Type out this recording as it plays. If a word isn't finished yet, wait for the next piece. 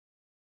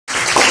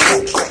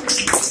Going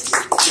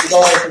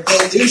for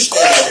Phil Douchman,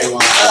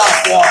 everyone.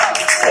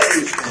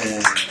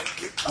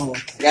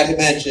 Forgot to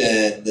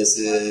mention, this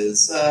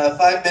is a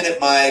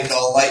 5-minute mic.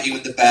 I'll light you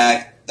in the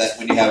back that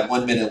when you have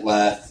 1 minute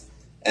left.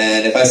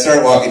 And if I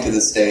start walking to the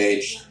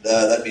stage,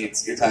 that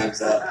means your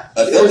time's up.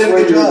 But Phil did a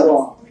good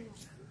job.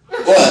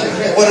 What?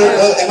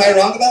 Am I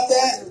wrong about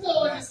that?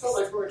 No, I just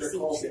felt like we're just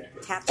holding.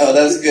 Oh,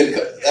 that was good.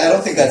 I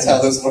don't think that's how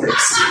this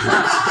works.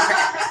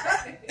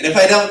 And if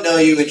I don't know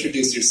you,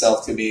 introduce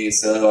yourself to me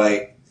so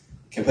I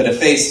can put a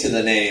face to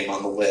the name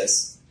on the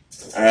list.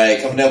 All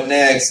right, coming up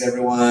next,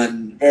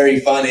 everyone. Very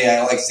funny.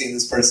 I like seeing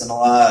this person a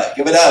lot.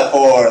 Give it up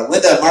for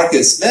Linda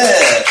Marcus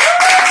Smith.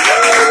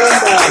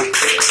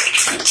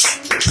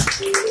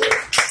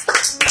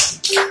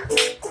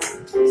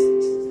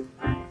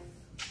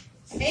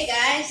 Hey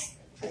guys,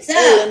 what's up?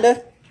 Hey,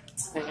 Linda.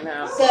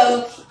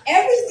 So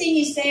everything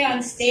you say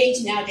on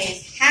stage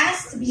nowadays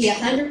has to be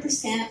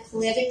 100%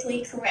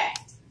 politically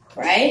correct,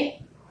 right?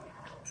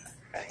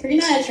 Pretty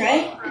much,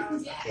 right?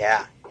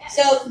 Yeah.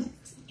 So,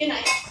 good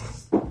night.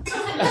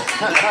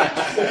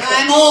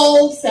 I'm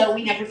old, so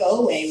we never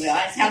go away. We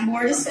always have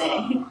more to say.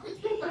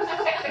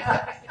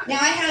 Now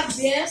I have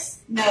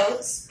this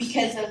notes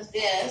because of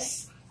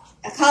this.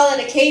 I call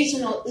it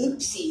occasional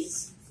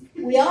oopsies.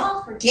 We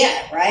all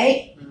forget,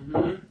 right?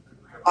 Mm-hmm.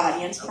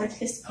 Audience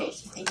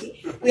participation, thank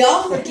you. We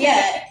all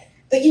forget,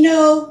 but you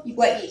know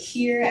what you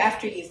hear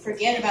after you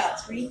forget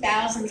about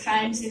 3,000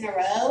 times in a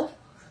row?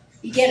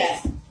 You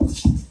get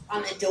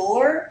on the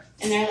door,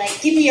 and they're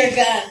like, give me your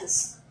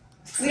guns.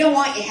 We don't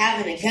want you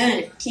having a gun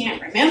if you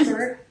can't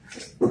remember.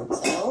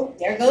 So,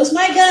 there goes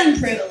my gun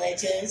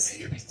privileges.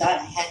 I thought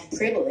I had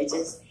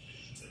privileges.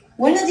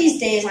 One of these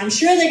days, I'm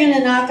sure they're going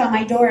to knock on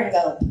my door and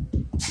go,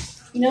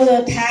 you know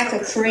the pack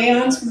of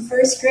crayons from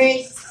first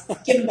grade?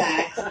 Give them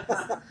back.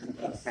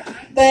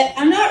 But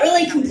I'm not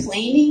really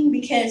complaining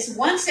because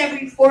once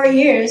every 4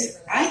 years,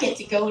 I get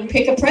to go and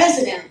pick a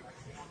president.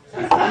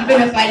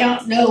 Even if I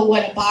don't know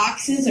what a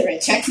box is or a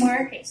check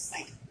mark, it's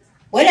like,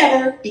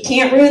 whatever, you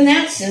can't ruin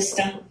that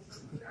system.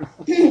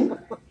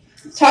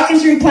 Talking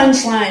through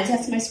punchlines,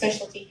 that's my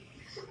specialty.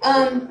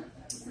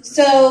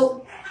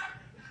 So,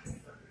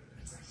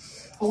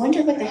 I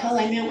wonder what the hell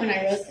I meant when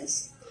I wrote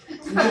this.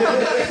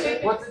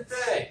 What's it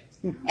say?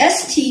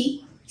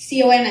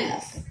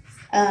 STCONF.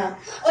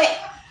 Wait,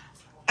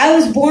 I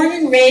was born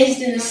and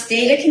raised in a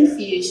state of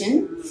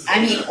confusion. I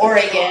mean,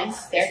 Oregon.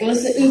 There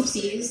goes the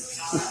oopsies.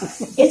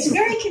 It's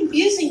very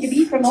confusing to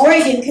be from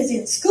Oregon because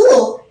in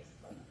school,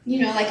 you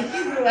know, like if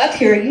you grew up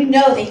here, you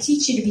know they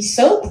teach you to be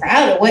so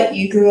proud of what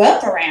you grew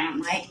up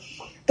around.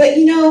 But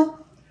you know,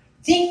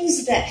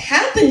 things that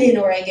happened in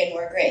Oregon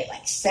were great,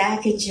 like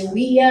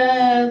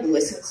Sacagawea,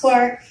 Lewis and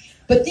Clark.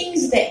 But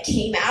things that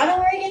came out of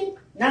Oregon,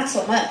 not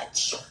so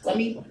much. Let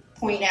me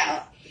point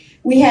out.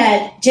 We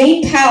had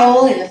Jane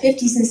Powell in the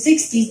 50s and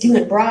 60s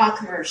doing bra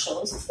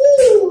commercials.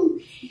 Woo!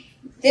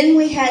 Then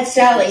we had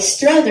Sally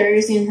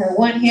Struthers in her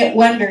one-hit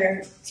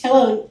wonder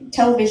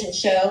television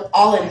show,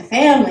 All in the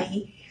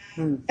Family.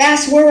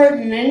 Fast forward,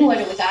 and then what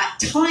do we got?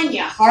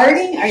 Tanya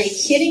Harding? Are you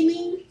kidding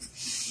me?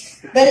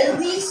 But at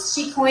least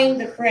she coined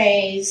the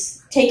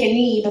phrase, take a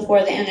knee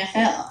before the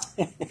NFL.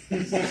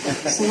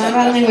 So not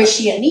only was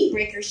she a knee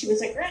breaker, she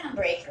was a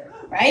groundbreaker,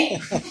 right?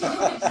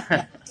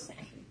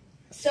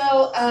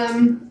 So,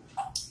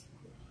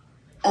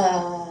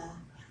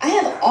 I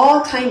have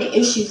all kind of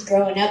issues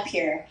growing up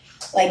here.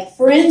 Like,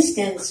 for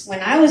instance, when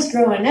I was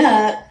growing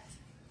up,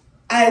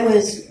 I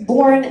was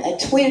born a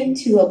twin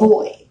to a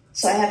boy.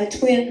 So I have a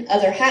twin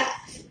other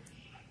half.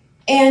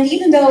 And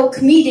even though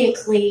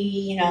comedically,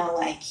 you know,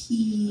 like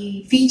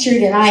he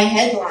featured and I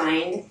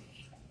headlined,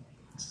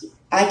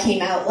 I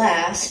came out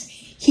last.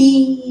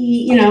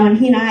 He and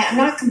I, I'm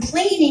not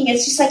complaining.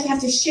 It's just like you have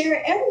to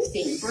share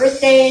everything.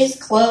 Birthdays,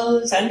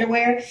 clothes,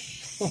 underwear.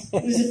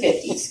 It was the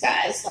 50s,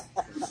 guys.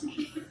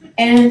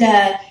 And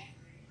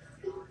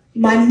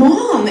my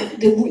mom,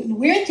 the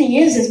weird thing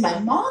is my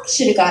mom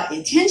should have got the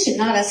attention,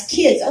 not us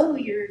kids. Oh,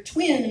 you're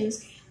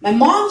twins. My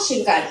mom should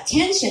have got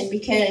attention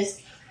because,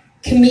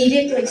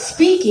 comedically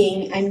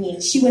speaking, I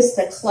mean, she was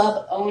the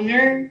club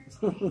owner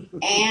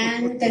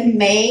and the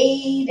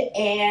maid,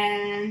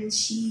 and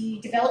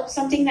she developed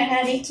something that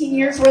had 18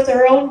 years worth of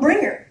her own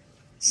bringer.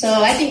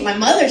 So I think my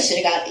mother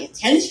should have got the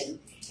attention.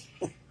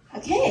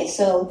 Okay,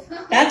 so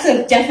that's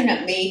a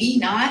definite maybe,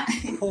 not.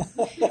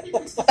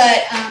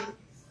 But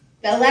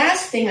the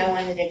last thing I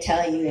wanted to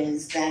tell you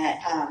is that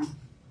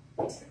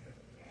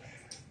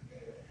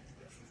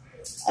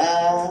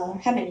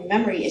having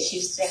memory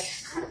issues today.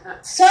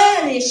 So I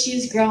had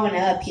issues growing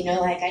up, you know,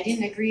 like I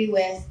didn't agree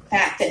with the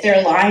fact that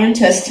they're lying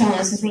to us, telling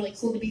us it's really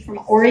cool to be from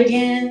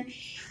Oregon.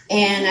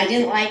 And I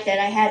didn't like that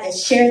I had to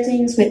share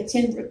things with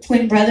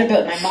twin brother,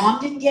 but my mom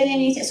didn't get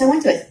anything. So I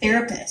went to a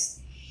therapist.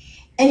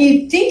 And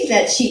you'd think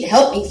that she'd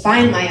help me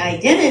find my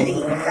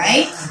identity,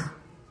 right?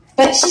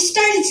 But she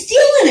started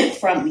stealing it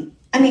from me.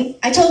 I mean,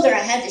 I told her I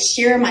had to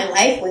share my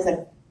life with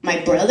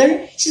my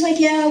brother. She's like,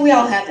 yeah, we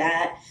all have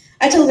that.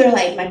 I told her,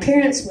 like, my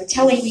parents were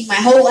telling me my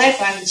whole life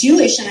I'm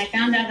Jewish, and I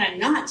found out I'm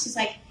not. She's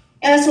like,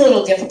 Yeah, it's a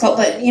little difficult,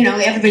 but, you know,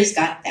 everybody's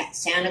got that.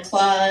 Santa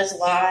Claus,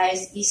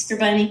 lies, Easter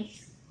Bunny.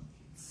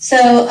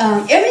 So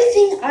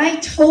everything I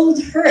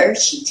told her,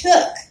 she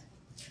took.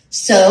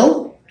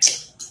 So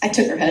I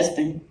took her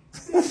husband.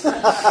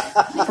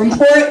 From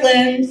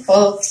Portland,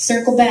 folks,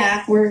 circle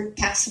back. We're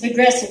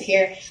passive-aggressive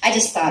here. I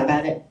just thought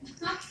about it.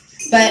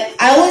 But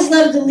I always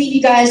love to leave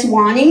you guys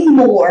wanting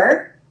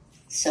more.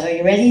 So are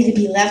you ready to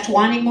be left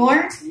wanting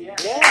more?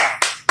 Yeah.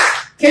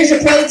 Here's a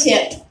pro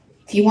tip.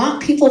 If you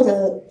want people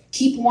to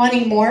keep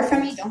wanting more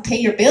from you, don't pay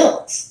your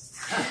bills.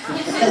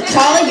 They'll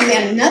call you.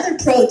 And another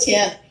pro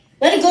tip,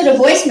 let it go to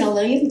voicemail,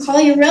 though. You can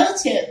call your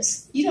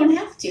relatives. You don't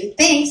have to.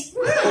 Thanks.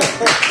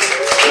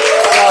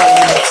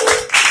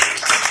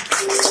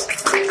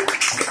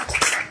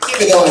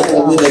 Keep it going for a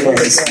little more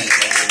respect,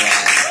 everyone.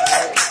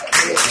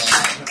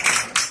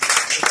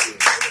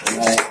 All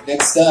right,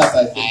 next up,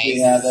 I think we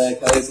have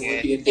Kelly's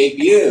Olympian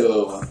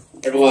debut.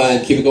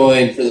 Everyone, keep it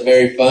going for the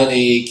very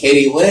funny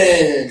Katie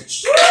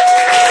Lynch.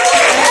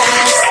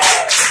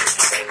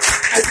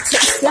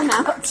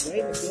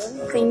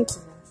 Thank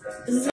you.